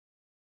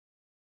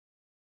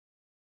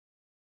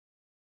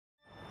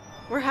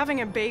We're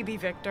having a baby,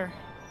 Victor.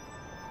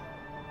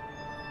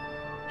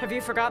 Have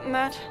you forgotten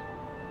that?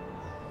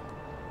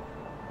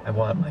 I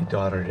want my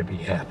daughter to be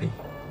happy.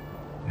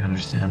 You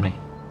understand me?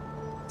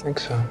 I think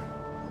so.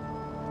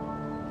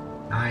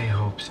 I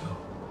hope so.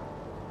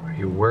 Are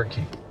you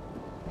working?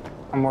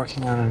 I'm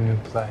working on a new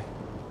play.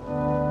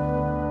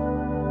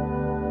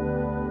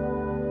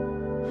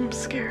 I'm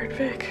scared,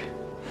 Vic.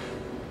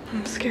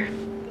 I'm scared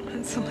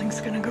that something's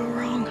gonna go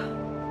wrong.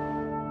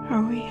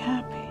 Are we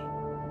happy?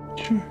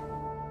 Sure.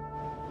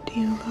 Do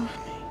you love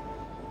me?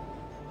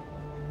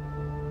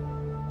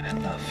 I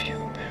love you,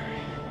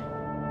 Mary.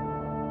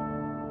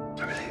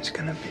 Everything's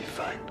gonna be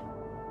fine.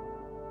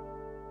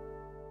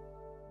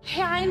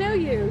 Hey, I know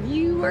you.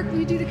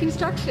 You do the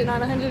construction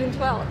on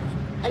 112.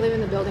 I live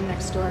in the building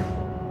next door.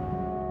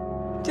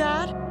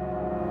 Dad?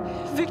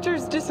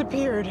 Victor's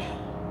disappeared.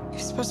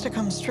 He's supposed to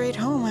come straight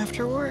home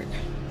after work.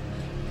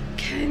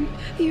 Can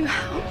you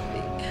help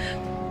me?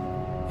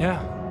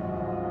 Yeah.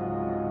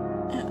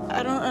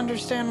 I don't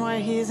understand why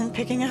he isn't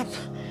picking up.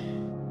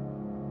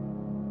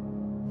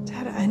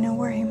 Dad, I know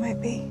where he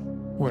might be.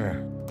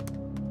 Where?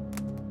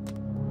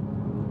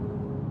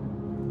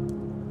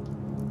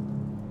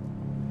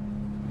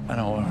 I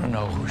don't want to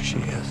know who she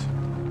is.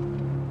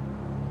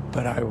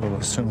 But I will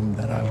assume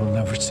that I will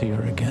never see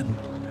her again.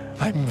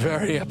 I'm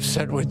very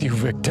upset with you,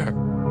 Victor.